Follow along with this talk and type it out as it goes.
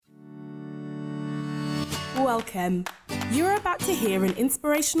Welcome. You're about to hear an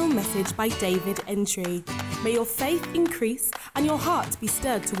inspirational message by David Entry. May your faith increase and your heart be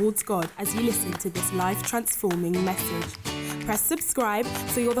stirred towards God as you listen to this life-transforming message. Press subscribe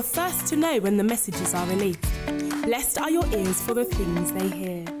so you're the first to know when the messages are released. Blessed are your ears for the things they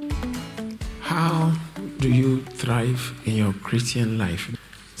hear. How do you thrive in your Christian life?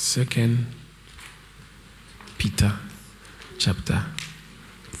 2 Peter chapter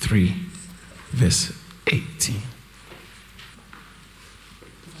 3, verse 18.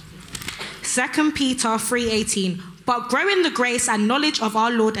 2 Peter 3:18. But grow in the grace and knowledge of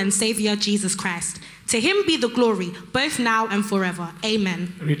our Lord and Savior Jesus Christ. To him be the glory, both now and forever.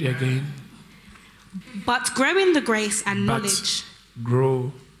 Amen. Read it again. But grow in the grace and knowledge.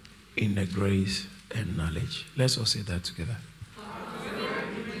 Grow in the grace and knowledge. Let's all say that together.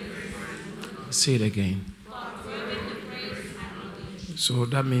 Say it again. So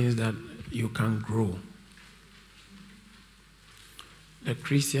that means that you can grow. The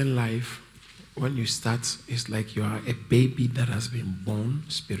Christian life, when you start, it's like you are a baby that has been born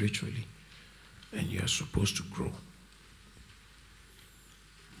spiritually, and you are supposed to grow.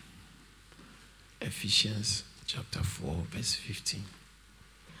 Ephesians chapter 4, verse 15.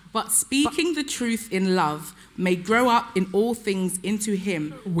 But speaking the truth in love may grow up in all things into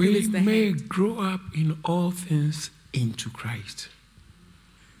him who is the may head. grow up in all things into Christ.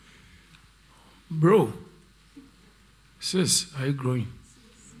 Bro, sis, are you growing?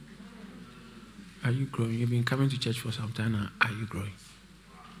 Are you growing? You've been coming to church for some time now. Are you growing?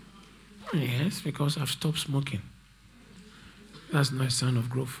 Yes, because I've stopped smoking. That's not a sign of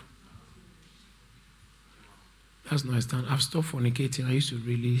growth. That's not a sign. I've stopped fornicating. I used to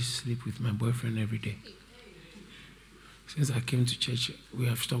really sleep with my boyfriend every day. Since I came to church, we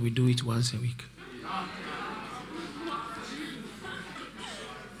have stopped. We do it once a week.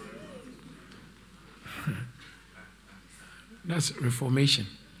 That's reformation.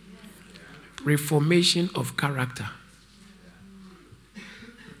 Reformation of character.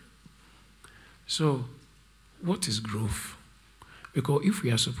 So, what is growth? Because if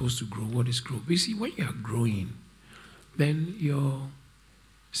we are supposed to grow, what is growth? You see, when you are growing, then your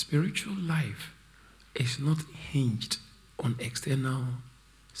spiritual life is not hinged on external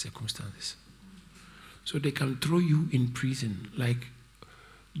circumstances. So they can throw you in prison, like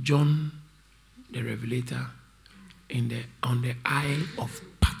John the Revelator on the Isle of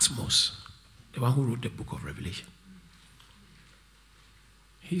Patmos, the one who wrote the book of Revelation.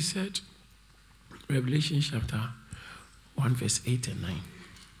 He said, Revelation chapter 1, verse 8 and 9.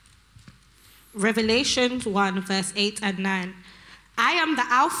 Revelation 1, verse 8 and 9. I am the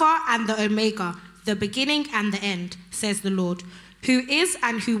Alpha and the Omega, the beginning and the end, says the Lord, who is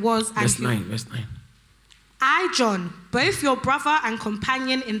and who was and verse 9, verse 9. I, John, both your brother and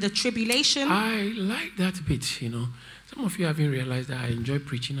companion in the tribulation. I like that bit, you know. Some of you haven't realized that I enjoy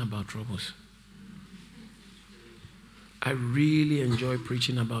preaching about troubles. I really enjoy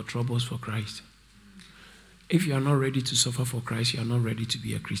preaching about troubles for Christ. If you are not ready to suffer for Christ, you are not ready to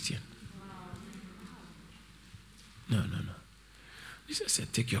be a Christian. No. Jesus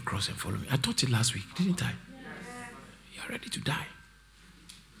said, take your cross and follow me. I taught it last week, didn't I? You are ready to die.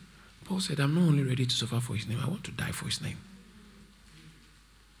 Paul said, I'm not only ready to suffer for his name, I want to die for his name.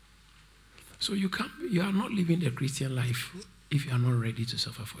 So you are not living the Christian life if you are not ready to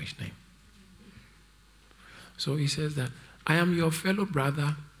suffer for his name. So he says that, I am your fellow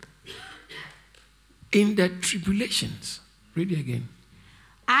brother in the tribulations. Read it again.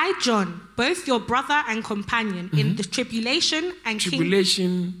 I, John, both your brother and companion in the tribulation and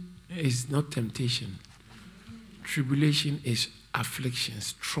Tribulation is not temptation. Tribulation is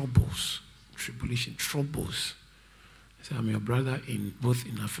afflictions, troubles. Tribulation, troubles. So I'm your brother both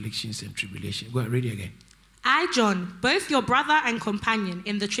in afflictions and tribulation. Go ahead, read it again. I, John, both your brother and companion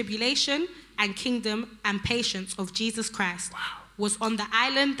in the tribulation and kingdom and patience of Jesus Christ, was on the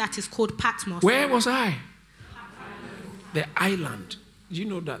island that is called Patmos. Where was I? The island. You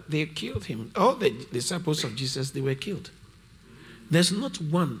know that they killed him. All the disciples of Jesus, they were killed. There's not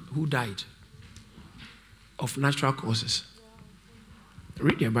one who died of natural causes.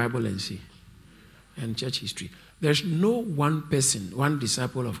 Read your Bible and see. And church history. There's no one person, one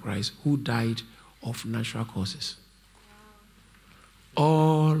disciple of Christ who died of natural causes.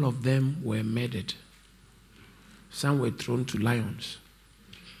 All of them were murdered. Some were thrown to lions.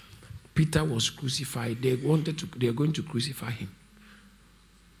 Peter was crucified. They are going to crucify him.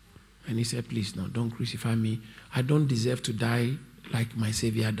 And he said, please, no, don't crucify me. I don't deserve to die like my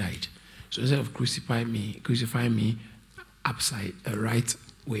Savior died. So instead of crucifying me upside, right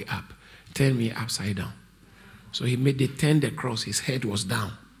way up, turn me upside down. So they turned the cross, his head was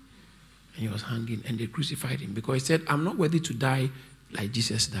down. And he was hanging, and they crucified him because he said, I'm not worthy to die like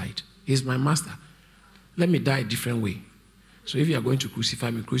Jesus died. He's my master. Let me die a different way. So if you are going to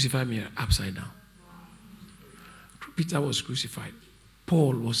crucify me upside down. Peter was crucified.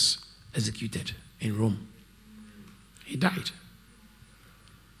 Paul was executed in Rome. He died.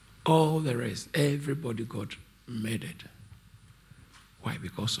 All the rest, everybody got murdered. Why?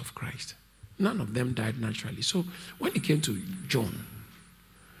 Because of Christ. None of them died naturally. So when it came to John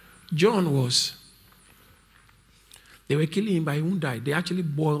was, they were killing him, but he won't die. They actually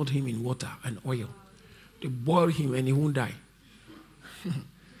boiled him in water and oil. They boiled him and he won't die.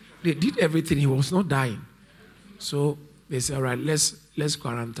 They did everything. He was not dying. So they said, all right, let's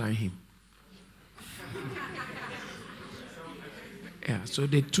quarantine him. Yeah, so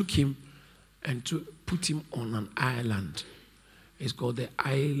they took him and put him on an island. It's called the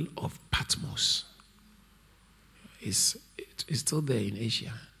Isle of Patmos. It's still there in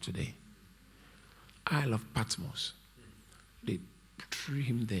Asia today. Isle of Patmos. They threw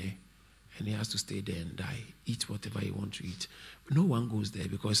him there, and he has to stay there and die. Eat whatever he wants to eat. But no one goes there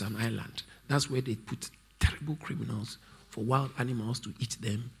because it's an island. That's where they put terrible criminals for wild animals to eat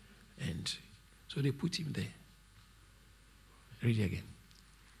them. And so they put him there. Read it again.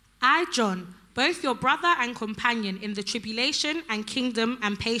 I, John, both your brother and companion in the tribulation and kingdom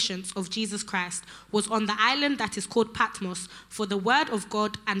and patience of Jesus Christ, was on the island that is called Patmos for the word of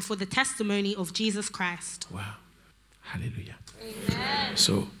God and for the testimony of Jesus Christ. Wow. Hallelujah. Amen.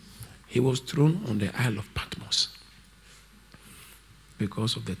 So he was thrown on the Isle of Patmos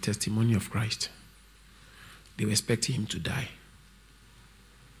because of the testimony of Christ. They were expecting him to die.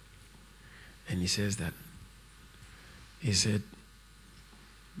 And he says that, he said,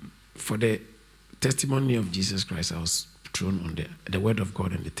 for the testimony of Jesus Christ, I was thrown on the word of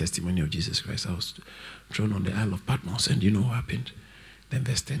God and the testimony of Jesus Christ, I was thrown on the Isle of Patmos. And you know what happened? Then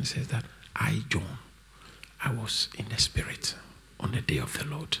verse 10 says that, I, John, I was in the Spirit on the day of the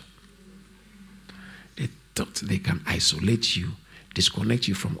Lord. They thought they can isolate you, disconnect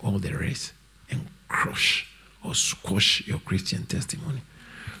you from all the rest, and crush or squash your Christian testimony.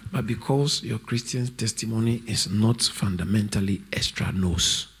 But because your Christian testimony is not fundamentally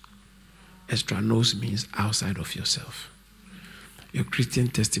extra-nos. Extra-nos means outside of yourself. Your Christian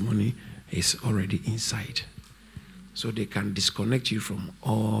testimony is already inside. So they can disconnect you from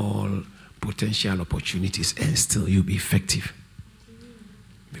all potential opportunities and still you'll be effective.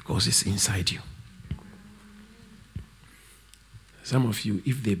 Because it's inside you. Some of you,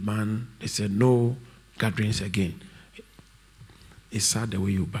 if they said no gatherings again, it's sad the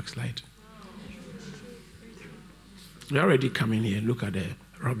way you backslide. You're already coming here and look at the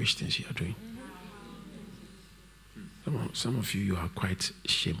rubbish things you are doing. Some of you are quite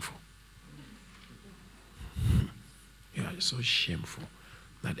shameful. You are so shameful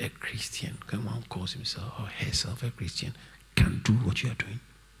that a Christian, one calls himself or herself a Christian, can't do what you are doing.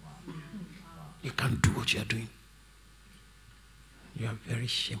 You can't do what you are doing. You are very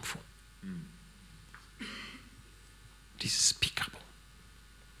shameful. Despicable.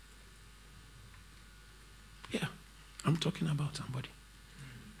 Yeah, I'm talking about somebody.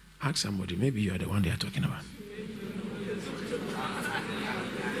 Ask somebody, maybe you are the one they are talking about.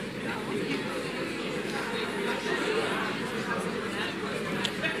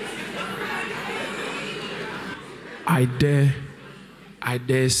 I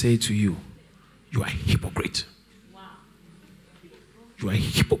dare say to you, you are a hypocrite. You are a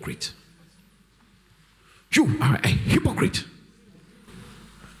hypocrite. You are a hypocrite.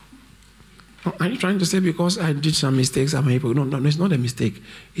 Are you trying to say because I did some mistakes, I'm a hypocrite? No, it's not a mistake.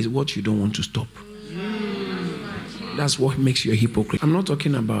 It's what you don't want to stop. That's what makes you a hypocrite. I'm not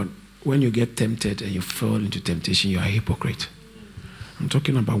talking about when you get tempted and you fall into temptation, you are a hypocrite. I'm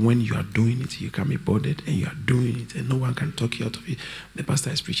talking about when you are doing it, you can't be bothered, and you are doing it, and no one can talk you out of it. The pastor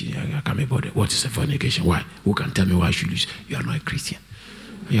is preaching, you can't be bothered. What is a fornication? Why? Who can tell me why I should lose? You are not a Christian.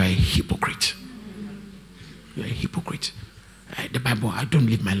 You are a hypocrite. You are a hypocrite. The Bible, I don't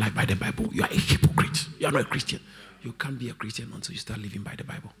live my life by the Bible. You are a hypocrite. You are not a Christian. You can't be a Christian until you start living by the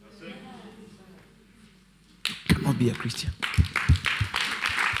Bible. You cannot be a Christian.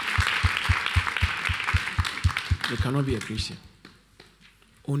 You cannot be a Christian.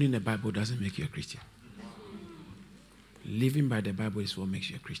 Owning the Bible doesn't make you a Christian. Living by the Bible is what makes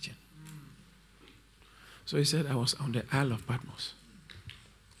you a Christian. So he said, I was on the Isle of Patmos.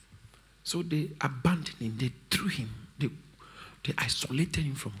 So they abandoned him. They threw him. They isolated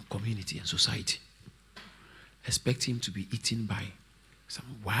him from community and society. Expecting him to be eaten by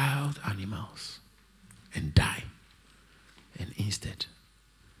some wild animals and die. And instead,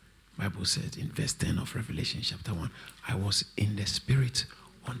 the Bible says in verse 10 of Revelation chapter 1, I was in the Spirit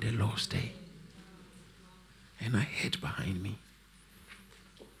on the Lord's day. And I heard behind me.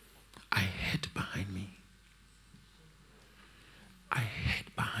 I heard behind me. I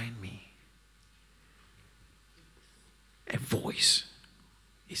heard behind me a voice.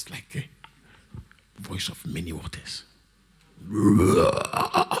 It's like a voice of many waters.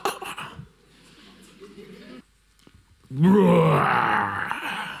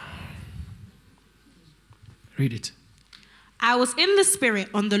 Read it. I was in the Spirit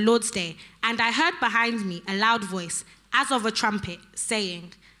on the Lord's day, and I heard behind me a loud voice, as of a trumpet,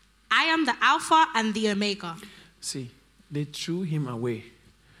 saying, I am the Alpha and the Omega. See, they threw him away,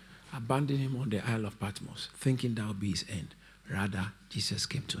 abandoned him on the Isle of Patmos, thinking that would be his end. Rather, Jesus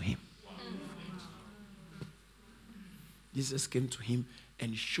came to him. Jesus came to him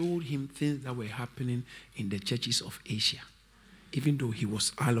and showed him things that were happening in the churches of Asia. Even though he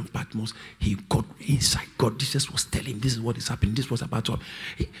was Isle of Patmos, he got inside. Jesus was telling him, this is what is happening, this was about to happen.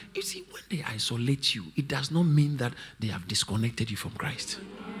 You see, when they isolate you, it does not mean that they have disconnected you from Christ.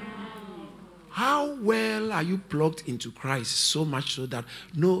 How well are you plugged into Christ so much so that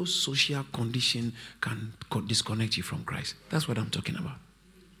no social condition can disconnect you from Christ? That's what I'm talking about.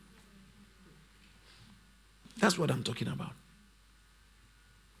 That's what I'm talking about.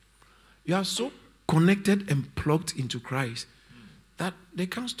 You are so connected and plugged into Christ that they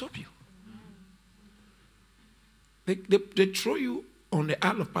can't stop you. They throw you on the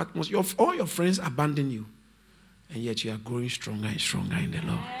Isle of Patmos. All your friends abandon you. And yet you are growing stronger and stronger in the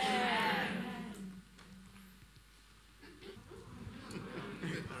Lord.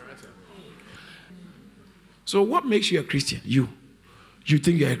 So what makes you a Christian? You. You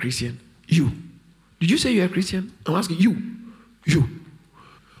think you're a Christian? You. Did you say you're a Christian? I'm asking you. You.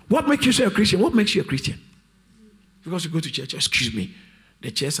 What makes you say a Christian? What makes you a Christian? Because you go to church. Excuse me.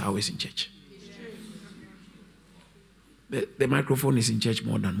 The chairs are always in church. The microphone is in church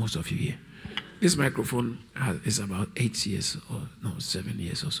more than most of you here. This microphone is about 8 years or 7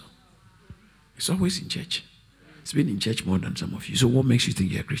 years or so. It's always in church. It's been in church more than some of you. So what makes you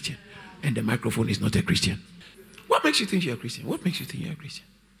think you're a Christian? And the microphone is not a Christian. What makes you think you're a Christian? What makes you think you're a Christian?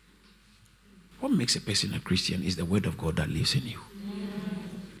 What makes a person a Christian is the word of God that lives in you.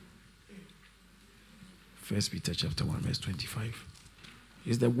 1 Peter chapter 1 verse 25.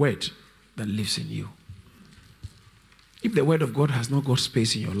 It's the word that lives in you. If the word of God has not got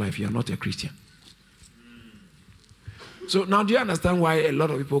space in your life, you are not a Christian. So now do you understand why a lot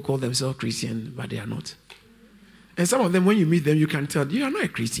of people call themselves Christian, but they are not? And some of them, when you meet them, you can tell, you are not a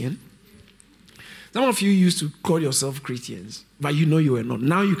Christian. Some of you used to call yourself Christians, but you know you were not.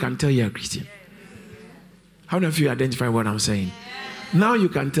 Now you can tell you're a Christian. How many of you identify what I'm saying? Now you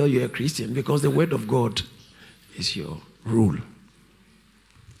can tell you're a Christian because the word of God is your rule.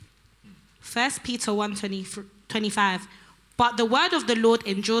 1 Peter 1:25. But the word of the Lord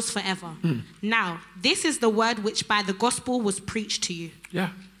endures forever. Now, this is the word which by the gospel was preached to you. Yeah.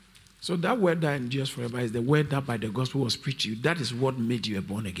 So that word that endures forever is the word that by the gospel was preached to you. That is what made you a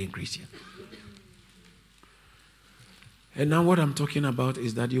born-again Christian. And now what I'm talking about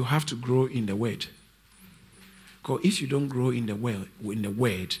is that you have to grow in the word. Because if you don't grow in the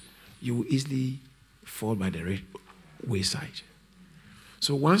word, you will easily fall by the wayside.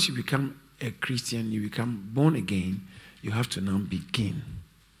 So once you become a Christian, you become born again, you have to now begin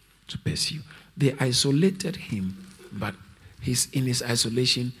to pursue. They isolated him, but in his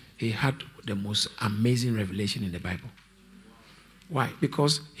isolation, he had the most amazing revelation in the Bible. Why?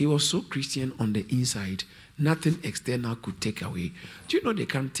 Because he was so Christian on the inside, nothing external could take away. Do you know they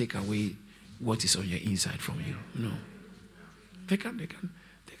can't take away what is on your inside from you? No. They can't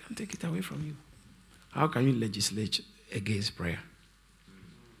take it away from you. How can you legislate against prayer?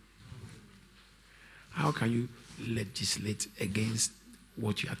 How can you legislate against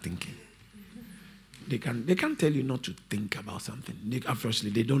what you are thinking? They can't tell you not to think about something. Firstly,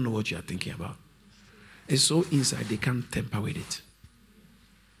 they don't know what you are thinking about. It's so inside, they can't tamper with it.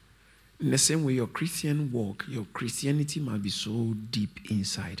 In the same way, your Christian walk, your Christianity must be so deep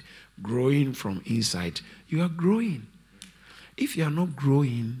inside, growing from inside. You are growing. If you are not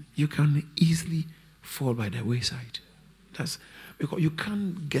growing, you can easily fall by the wayside. That's because you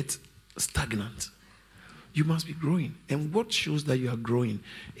can't get stagnant. You must be growing. And what shows that you are growing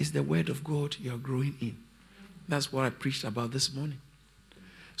is the word of God you are growing in. That's what I preached about this morning.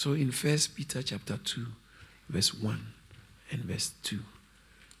 So in 1 Peter chapter 2, verse 1 and verse 2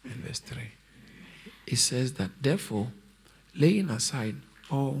 and verse 3, it says that, therefore, laying aside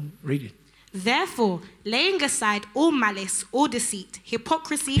all, read it. Therefore, laying aside all malice, all deceit,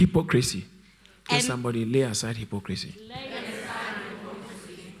 hypocrisy. Hypocrisy. Tell somebody, lay aside hypocrisy. Lay aside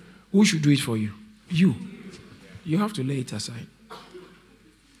hypocrisy. Who should do it for you? You. You have to lay it aside.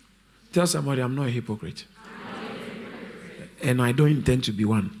 Tell somebody, I'm not a hypocrite. And I don't intend to be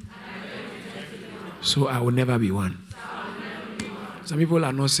one. So I will never be one. Some people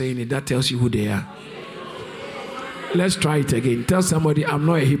are not saying it. That tells you who they are. Let's try it again. Tell somebody, I'm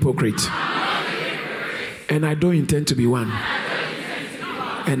not a hypocrite. And I don't intend to be one.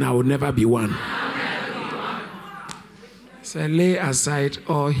 And I will never be one. So lay aside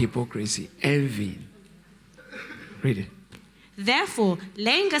all hypocrisy, envy. Read it. Therefore,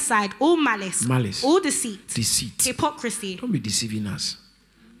 laying aside all malice, all deceit, hypocrisy. Don't be deceiving us.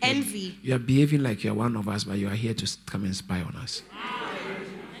 Envy. You are behaving like you are one of us, but you are here to come and spy on us.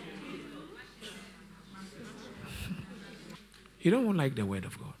 You don't like the word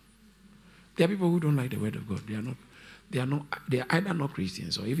of God. There are people who don't like the word of God. They are either not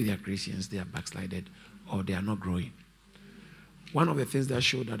Christians, or if they are Christians, they are backslided, or they are not growing. One of the things that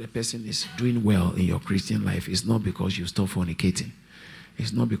show that a person is doing well in your Christian life is not because you stop fornicating.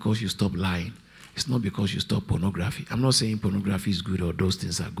 It's not because you stop lying. It's not because you stop pornography. I'm not saying pornography is good or those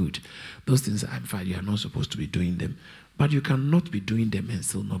things are good. Those things are, in fact, you are not supposed to be doing them. But you cannot be doing them and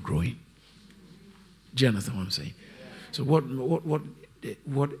still not growing. Do you understand what I'm saying? So what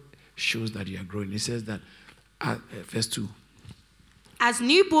shows that you are growing? It says that, verse 2. As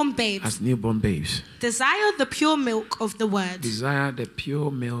newborn babes. Desire the pure milk of the word. Desire the pure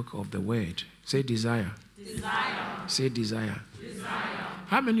milk of the word. Say desire. Desire. Say desire. Desire.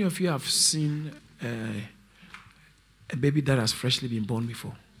 How many of you have seen a baby that has freshly been born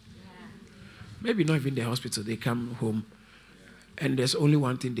before? Yeah. Maybe not even in the hospital. They come home and there's only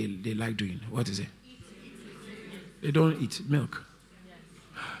one thing they like doing. What is it? They don't eat milk.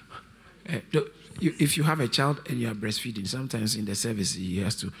 If you have a child and you are breastfeeding, sometimes in the service you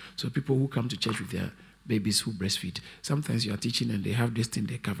have to. So people who come to church with their babies who breastfeed, sometimes you are teaching and they have this thing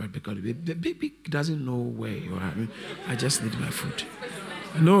they cover because the baby doesn't know where you are. I just need my food.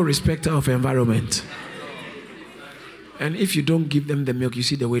 No respecter of environment. And if you don't give them the milk, you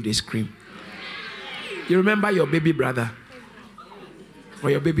see the way they scream. You remember your baby brother or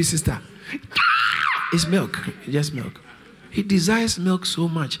your baby sister? It's milk, just milk. He desires milk so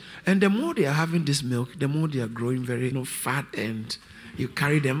much. And the more they are having this milk, the more they are growing very fat, and you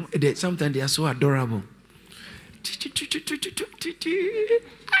carry them. Sometimes they are so adorable.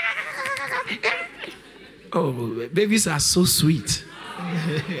 Oh, babies are so sweet.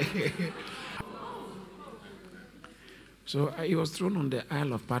 So he was thrown on the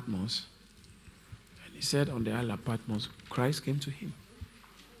Isle of Patmos. And he said on the Isle of Patmos, Christ came to him.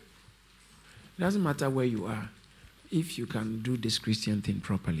 It doesn't matter where you are. If you can do this Christian thing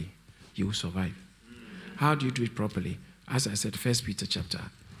properly, you will survive. How do you do it properly? As I said, 1 Peter chapter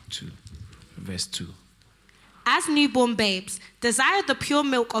 2, verse 2. As newborn babes, desire the pure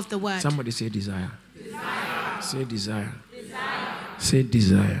milk of the word. Somebody say desire. Desire. Say desire. Desire. Say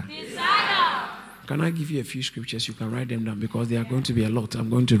desire. Desire. Can I give you a few scriptures? You can write them down because there are going to be a lot. I'm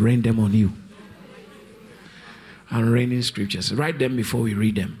going to rain them on you. I'm raining scriptures. Write them before we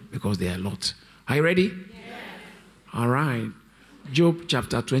read them because they are a lot. Are you ready? All right. Job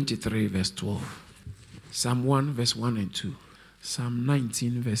chapter 23, verse 12. Psalm 1, verse 1 and 2. Psalm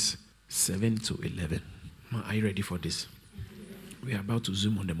 19, verse 7 to 11. Are you ready for this? We are about to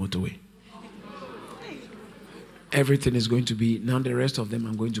zoom on the motorway. Everything is going to be, now the rest of them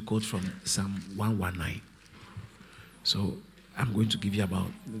I'm going to quote from Psalm 119. So I'm going to give you about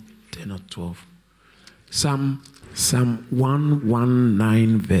 10 or 12. Psalm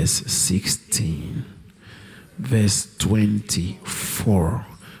 119, verse 16. Verse 24,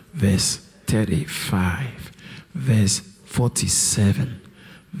 verse 35, verse 47,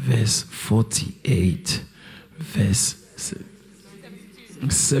 verse 48, verse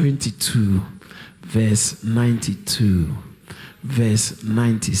 72, verse 92, verse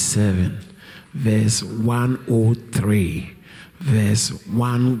 97, verse 103, verse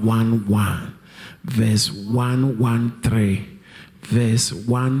 111, verse 113, verse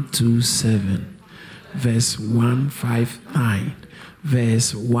 127, verse 159,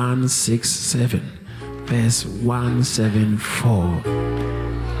 verse 167, verse 174.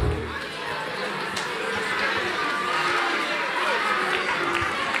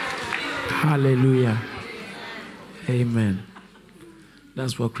 Hallelujah. Amen.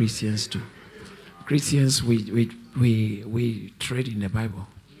 That's what Christians do. Christians, we trade in the Bible.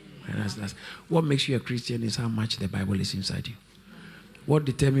 And that's what makes you a Christian is how much the Bible is inside you. What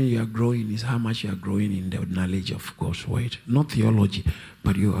determines you are growing is how much you are growing in the knowledge of God's word. Not theology,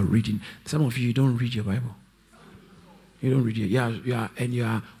 but you are reading. Some of you don't read your Bible. You don't read it. You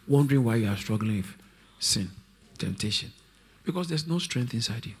are wondering why you are struggling with sin, temptation. Because there's no strength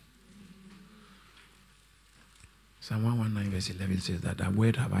inside you. Psalm 119 verse 11 says that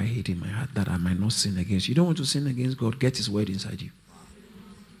word have I hid in my heart that I might not sin against you. You don't want to sin against God, get his word inside you.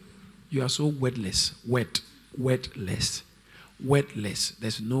 You are so wordless. Wordless.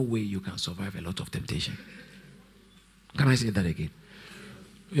 There's no way you can survive a lot of temptation. Can I say that again?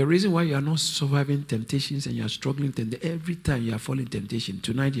 The reason why you are not surviving temptations and you are struggling, every time you are falling temptation,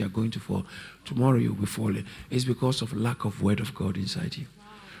 tonight you are going to fall, tomorrow you will be falling, is because of lack of word of God inside you.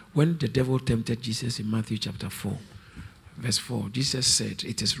 When the devil tempted Jesus in Matthew chapter 4, verse 4, Jesus said,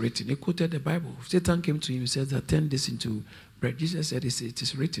 it is written. He quoted the Bible. Satan came to him and said, turn this into bread. Jesus said, it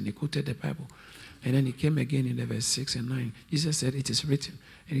is written. He quoted the Bible. And then he came again in the verse 6 and 9. Jesus said, it is written.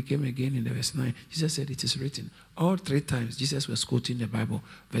 And he came again in the verse 9. Jesus said, it is written. All three times, Jesus was quoting the Bible.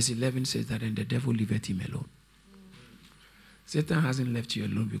 Verse 11 says that, and the devil leaveth him alone. Satan hasn't left you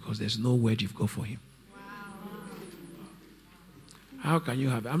alone because there's no word you've got for him. How can you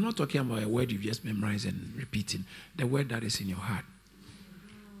have? I'm not talking about a word you've just memorized and repeating. The word that is in your heart.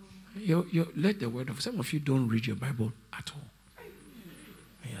 Let the word of... Some of you don't read your Bible at all.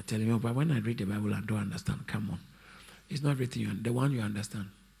 And you're telling me, but when I read the Bible, I don't understand. Come on. It's not everything. The one you understand.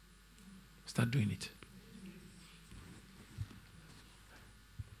 Start doing it.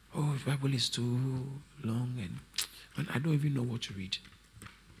 Oh, the Bible is too long and I don't even know what to read.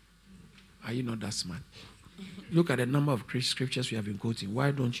 Are you not that smart? Look at the number of scriptures we have been quoting.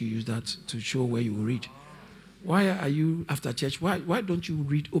 Why don't you use that to show where you will read? Why are you, after church, why don't you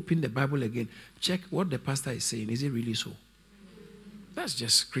open the Bible again? Check what the pastor is saying. Is it really so? That's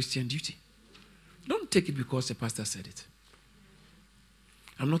just Christian duty. Don't take it because the pastor said it.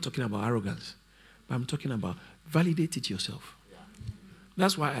 I'm not talking about arrogance, but I'm talking about validate it yourself.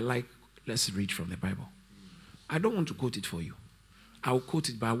 That's why I like, let's read from the Bible. I don't want to quote it for you. I'll quote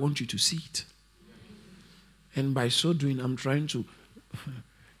it, but I want you to see it. And by so doing, I'm trying to...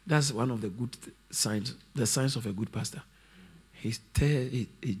 That's one of the good signs, the signs of a good pastor.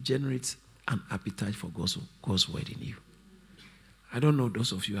 It generates an appetite for God's word in you. I don't know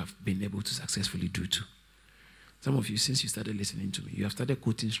those of you have been able to successfully do too. Some of you, since you started listening to me, you have started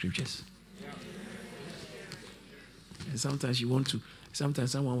quoting scriptures. And sometimes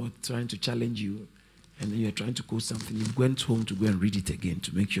someone was trying to challenge you, and then you're trying to quote something. You went home to go and read it again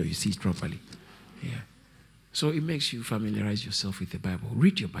to make sure you see it properly. Yeah. So it makes you familiarize yourself with the Bible.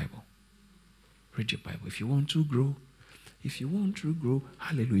 Read your Bible. Read your Bible. If you want to grow,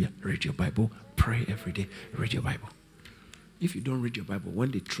 hallelujah, read your Bible. Pray every day. Read your Bible. If you don't read your Bible,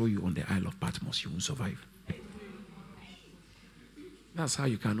 when they throw you on the Isle of Patmos, you won't survive. That's how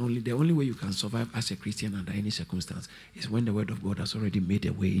the only way you can survive as a Christian under any circumstance is when the word of God has already made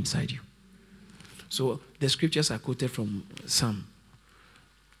a way inside you. So the scriptures are quoted from Psalm,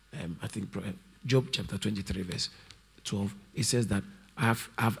 Job chapter 23 verse 12. It says that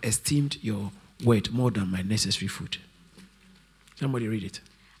I've esteemed your word more than my necessary food. Somebody read it.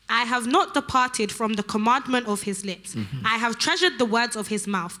 I have not departed from the commandment of his lips. Mm-hmm. I have treasured the words of his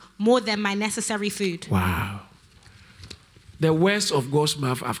mouth more than my necessary food. Wow. The words of God's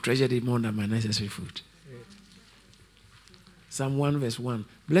mouth, I've treasured it more than my necessary food. Psalm 1 verse 1.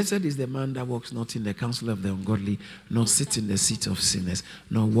 Blessed is the man that walks not in the counsel of the ungodly, nor sit in the seat of sinners,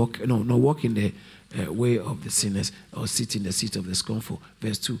 nor walk in the way of the sinners, or sit in the seat of the scornful.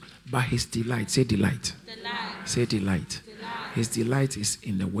 Verse 2. But his delight, say delight. Say delight. His delight is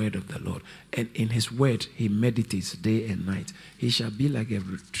in the word of the Lord. And in his word, he meditates day and night. He shall be like a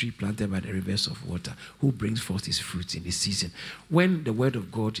tree planted by the rivers of water, who brings forth his fruits in his season. When the word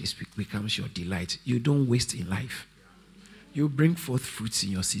of God becomes your delight, you don't waste in life. You bring forth fruits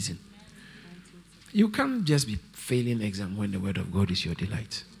in your season. You can't just be failing exam when the word of God is your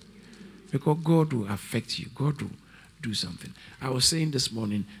delight. Because God will affect you. God will do something. I was saying this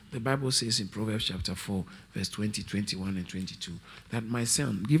morning, the Bible says in Proverbs chapter 4, verse 20, 21, and 22, that my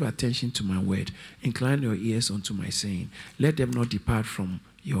son, give attention to my word. Incline your ears unto my saying. Let them not depart from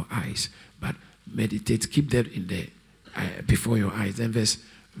your eyes, but meditate, keep them in the before your eyes. Then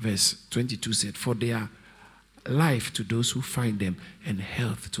verse 22 said, for they are life to those who find them and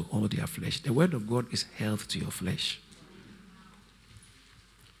health to all their flesh. The word of God is health to your flesh.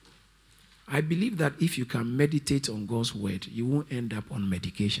 I believe that if you can meditate on God's word, you won't end up on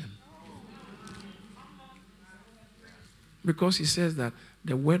medication. Because he says that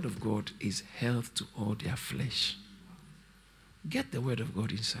the word of God is health to all their flesh. Get the word of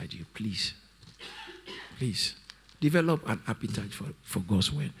God inside you, please. Please. Develop an appetite for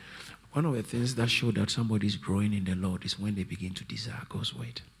God's word. One of the things that show that somebody is growing in the Lord is when they begin to desire God's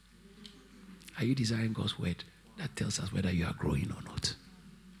word. Are you desiring God's word? That tells us whether you are growing or not.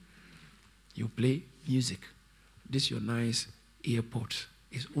 You play music. This your nice earpod.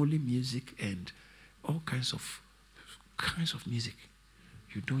 It's only music and all kinds of kinds of music.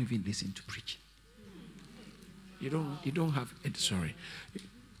 You don't even listen to preaching. You don't have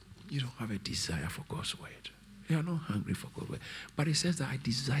a desire for God's word. You are not hungry for God's word. But it says that I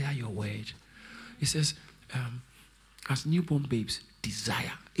desire your word. It says, as newborn babes,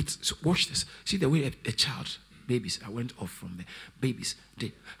 desire. So watch this. See the way a child, babies, I went off from the babies.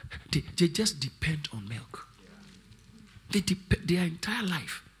 They just depend on milk. Their entire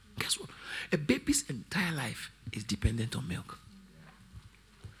life. Guess what? A baby's entire life is dependent on milk.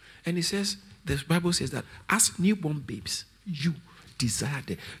 And it says, the Bible says that as newborn babes, you desire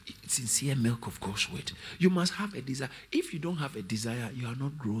the sincere milk of God's word. You must have a desire. If you don't have a desire, you are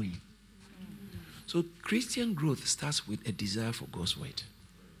not growing. So Christian growth starts with a desire for God's word.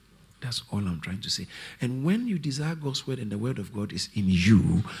 That's all I'm trying to say. And when you desire God's word and the word of God is in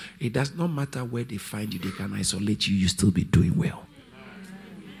you, it does not matter where they find you, they can isolate you, you still be doing well.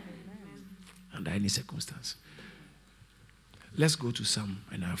 Under any circumstance. Let's go to Psalm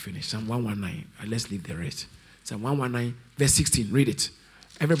and I'll finish. Psalm 119. Let's leave the rest. Psalm 119, verse 16. Read it.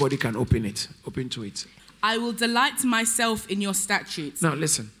 Everybody can open it. Open to it. I will delight myself in your statutes. Now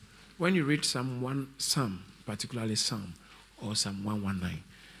listen. When you read particularly Psalm or Psalm 119,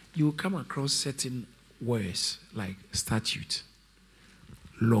 you will come across certain words like statute,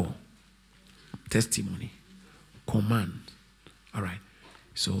 law, testimony, command. All right.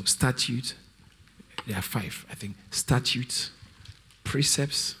 So statute, there are 5, I think. Statutes,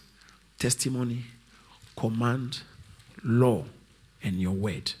 precepts, testimony, command, law, and your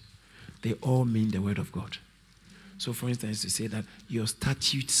word. They all mean the word of God. So for instance, to say that your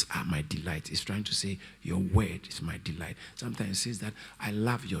statutes are my delight, it's trying to say your word is my delight. Sometimes it says that I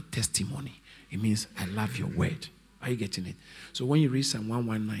love your testimony. It means I love your word. Are you getting it? So when you read Psalm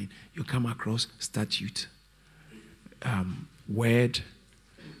 119, you come across statute, word,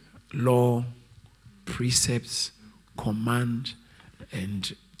 law, precepts, command,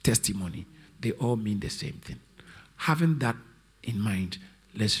 and testimony. They all mean the same thing. Having that in mind,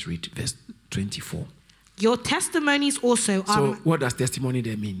 let's read verse 24. Your testimonies also are... So what does testimony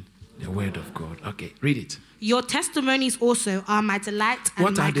there mean? The word of God. Okay, read it. Your testimonies also are my delight and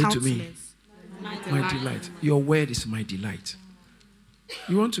what my are they counselors. To me? My delight. Your word is my delight.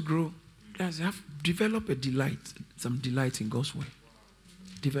 You want to grow? Develop a delight, some delight in God's word.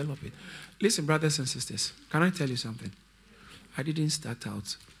 Develop it. Listen, brothers and sisters, can I tell you something? I didn't start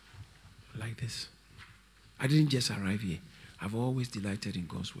out like this. I didn't just arrive here. I've always delighted in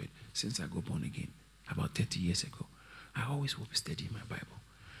God's word since I got born again, about 30 years ago. I always will be studying my Bible.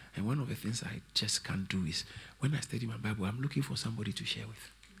 And one of the things I just can't do is, when I study my Bible, I'm looking for somebody to share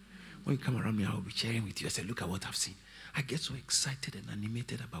with. When you come around me, I will be sharing with you. I say, look at what I've seen. I get so excited and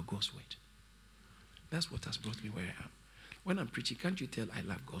animated about God's word. That's what has brought me where I am. When I'm preaching, can't you tell I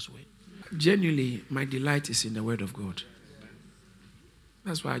love God's word? Genuinely, my delight is in the word of God.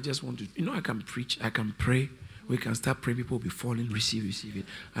 That's why I just want to, I can preach, I can pray. We can start praying, people will be falling, receive it.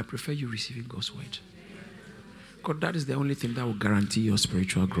 I prefer you receiving God's word. Because that is the only thing that will guarantee your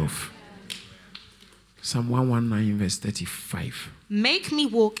spiritual growth. Psalm 119, verse 35. Make me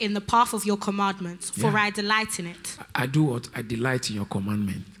walk in the path of your commandments, for I delight in it. I do what? I delight in your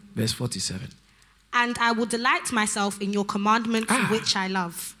commandment. Verse 47. And I will delight myself in your commandments, which I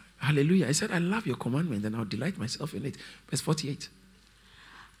love. Hallelujah. I said, I love your commandment, and I'll delight myself in it. Verse 48.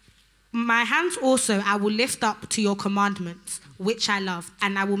 My hands also I will lift up to your commandments, which I love,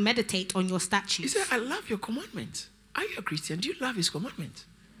 and I will meditate on your statutes. He said, I love your commandments. Are you a Christian? Do you love his commandments?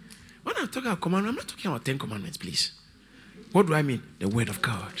 When I'm talking about commandments, I'm not talking about 10 commandments, please. What do I mean? The word of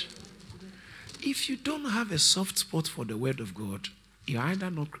God. If you don't have a soft spot for the word of God, you're either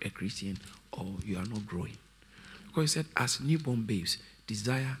not a Christian or you are not growing. Because he said, as newborn babes,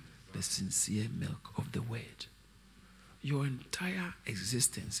 desire the sincere milk of the word. Your entire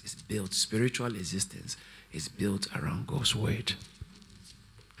existence is built, spiritual existence is built around God's word.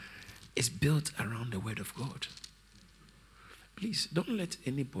 It's built around the word of God. Please, don't let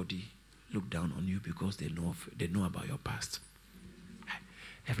anybody look down on you because they know about your past.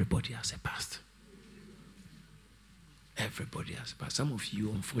 Everybody has a past. Everybody has a past. Some of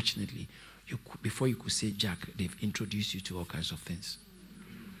you, unfortunately, before you could say Jack, they've introduced you to all kinds of things.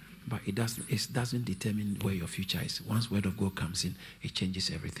 But it doesn't determine where your future is. Once word of God comes in, it changes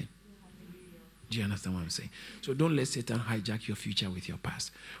everything. Do you understand what I'm saying? So don't let Satan hijack your future with your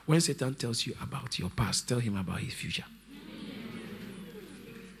past. When Satan tells you about your past, tell him about his future.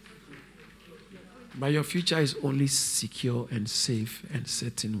 But your future is only secure and safe and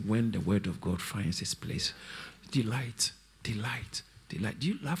certain when the word of God finds its place. Delight, delight, delight. Do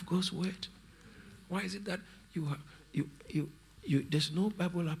you love God's word? Why is it that there's no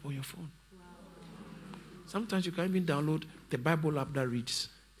Bible app on your phone? Sometimes you can even download the Bible app that reads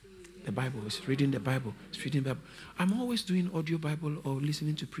the Bible. It's reading the Bible. It's reading the Bible. I'm always doing audio Bible or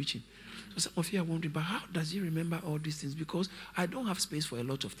listening to preaching. So some of you are wondering, but how does he remember all these things? Because I don't have space for a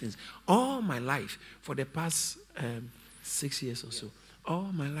lot of things. All my life, for the past 6 years or so, all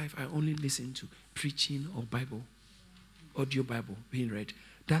my life I only listen to preaching or Bible, audio Bible being read.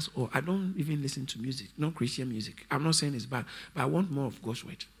 That's all. I don't even listen to music, no Christian music. I'm not saying it's bad, but I want more of God's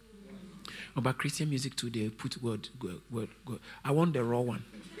word. About Christian music too, they put word. I want the raw one.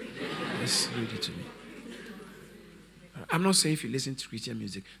 Just read it to me. I'm not saying if you listen to Christian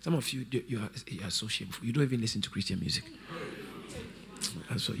music, some of you are so shameful. You don't even listen to Christian music.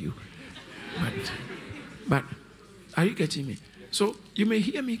 That's for you. But are you getting me? So you may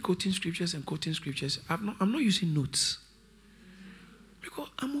hear me quoting scriptures. I'm not using notes. Because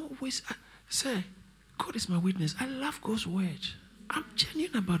I'm always, say, God is my witness. I love God's word. I'm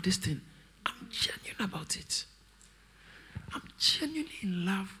genuine about this thing. I'm genuine about it. I'm genuinely in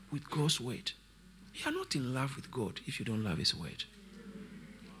love with God's word. You are not in love with God if you don't love his word.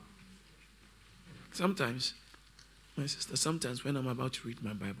 Sometimes, my sister, when I'm about to read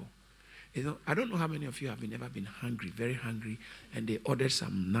my Bible, I don't know how many of you have ever been hungry, very hungry, and they ordered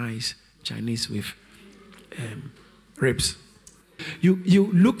some nice Chinese with ribs.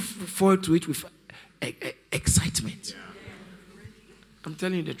 You look forward to it with excitement. I'm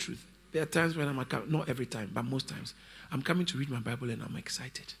telling you the truth. There are times when not every time, but most times, I'm coming to read my Bible and I'm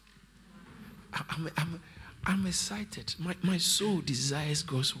excited. I'm excited. My soul desires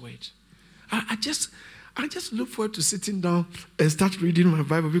God's word. I just look forward to sitting down and start reading my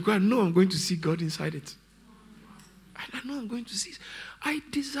Bible because I know I'm going to see God inside it. I know I'm going to see. I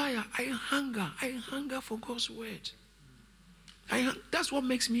hunger for God's word. That's what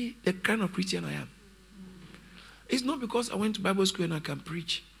makes me the kind of Christian I am. It's not because I went to Bible school and I can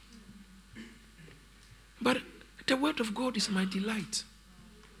preach. But the word of God is my delight.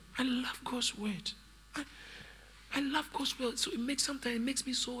 I love God's word. I love God's word. So sometimes it makes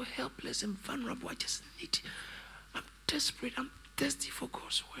me so helpless and vulnerable. I just need it. I'm desperate. I'm thirsty for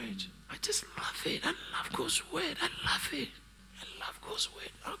God's word. I just love it. I love God's word. I love it. I love God's word.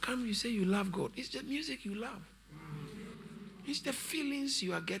 How come you say you love God? It's the music you love. It's the feelings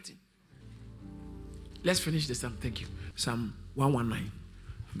you are getting. Let's finish the psalm. Thank you. Psalm 119,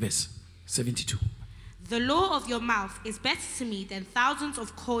 verse 72. The law of your mouth is better to me than thousands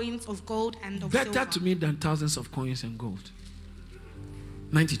of coins of gold and of silver. Better to me than thousands of coins and gold.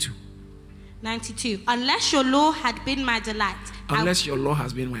 92. 92. Unless your law had been my delight. Unless your law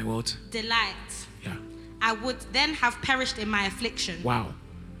has been my what? Delight. Yeah. I would then have perished in my affliction. Wow.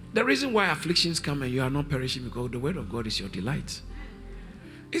 The reason why afflictions come and you are not perishing because the word of God is your delight.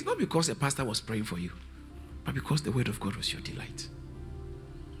 It's not because a pastor was praying for you, but because the word of God was your delight.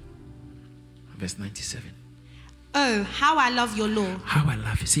 Verse 97. Oh, how I love your law. How I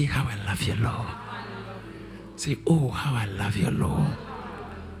love you. Say, how I love your law. Say, oh, how I love your law.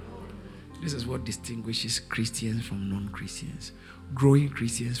 This is what distinguishes Christians from non-Christians. Growing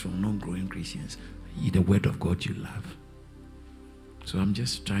Christians from non-growing Christians. The word of God you love. So I'm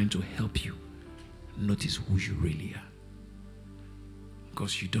just trying to help you notice who you really are.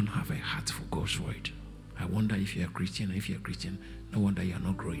 Because you don't have a heart for God's word. I wonder if you're a Christian, and if you're a Christian, no wonder you're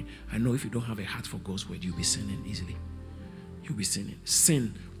not growing. I know if you don't have a heart for God's word, you'll be sinning easily. You'll be sinning.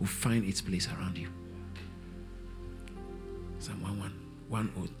 Sin will find its place around you. Psalm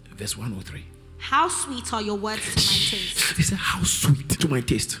 110, verse 103. How sweet are your words to my taste. They say, how sweet to my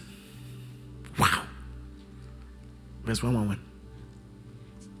taste. Wow. Verse 111.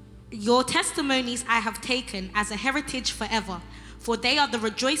 Your testimonies I have taken as a heritage forever, for they are the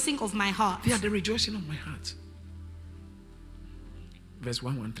rejoicing of my heart. They are the rejoicing of my heart. Verse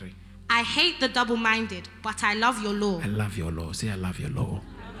 113. I hate the double-minded, but I love your law. I love your law. Say, I love your law.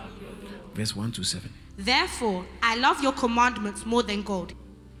 Verse 127. Therefore, I love your commandments more than gold.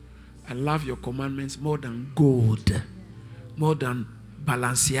 I love your commandments more than gold. More than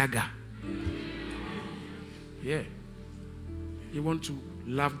Balenciaga. Yeah. You want to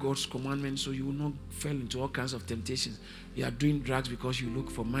love God's commandments so you will not fall into all kinds of temptations. You are doing drugs because you look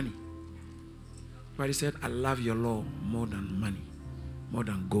for money. But he said, I love your law more than money, more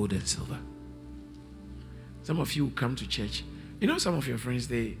than gold and silver. Some of you come to church. You know, some of your friends,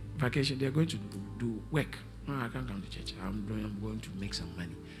 they vacation, they're going to do work. No, I can't come to church. I'm going to make some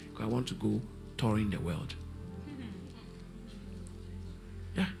money because I want to go touring the world.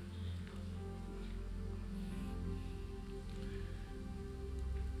 Yeah.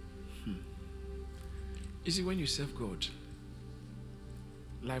 You see, when you serve God,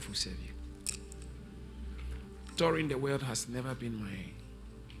 life will serve you. Touring the world has never been my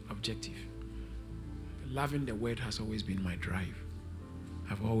objective. Loving the word has always been my drive.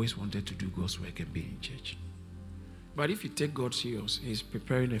 I've always wanted to do God's work and be in church. But if you take God serious, He's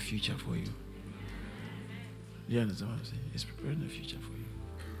preparing a future for you. Do you understand what I'm saying? He's preparing a future for you.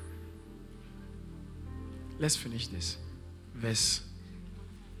 Let's finish this. Verse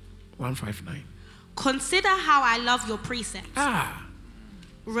 159. Consider how I love your precepts.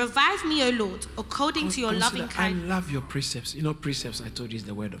 Revive me, O Lord, according to your loving kindness. I love your precepts. You know, precepts, I told you, is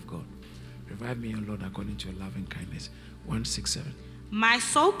the word of God. Revive me, O Lord, according to your loving kindness. 167. My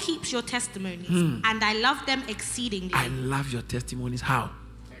soul keeps your testimonies, and I love them exceedingly. I love your testimonies. How?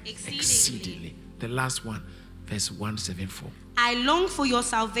 Exceedingly. The last one, verse 174. I long for your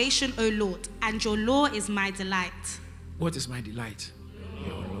salvation, O Lord, and your law is my delight. What is my delight?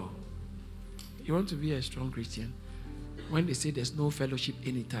 Your law. You want to be a strong Christian? When they say there's no fellowship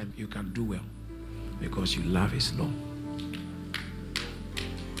anytime, you can do well. Because you love His law.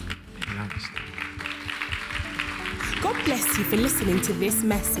 You love His law. God bless you for listening to this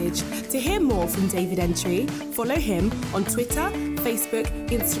message. To hear more from David Entry, follow him on Twitter, Facebook,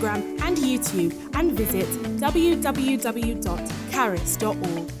 Instagram, and YouTube, and visit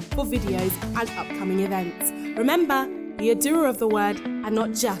www.charis.org for videos and upcoming events. Remember, be a doer of the word and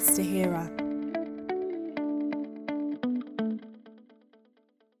not just a hearer.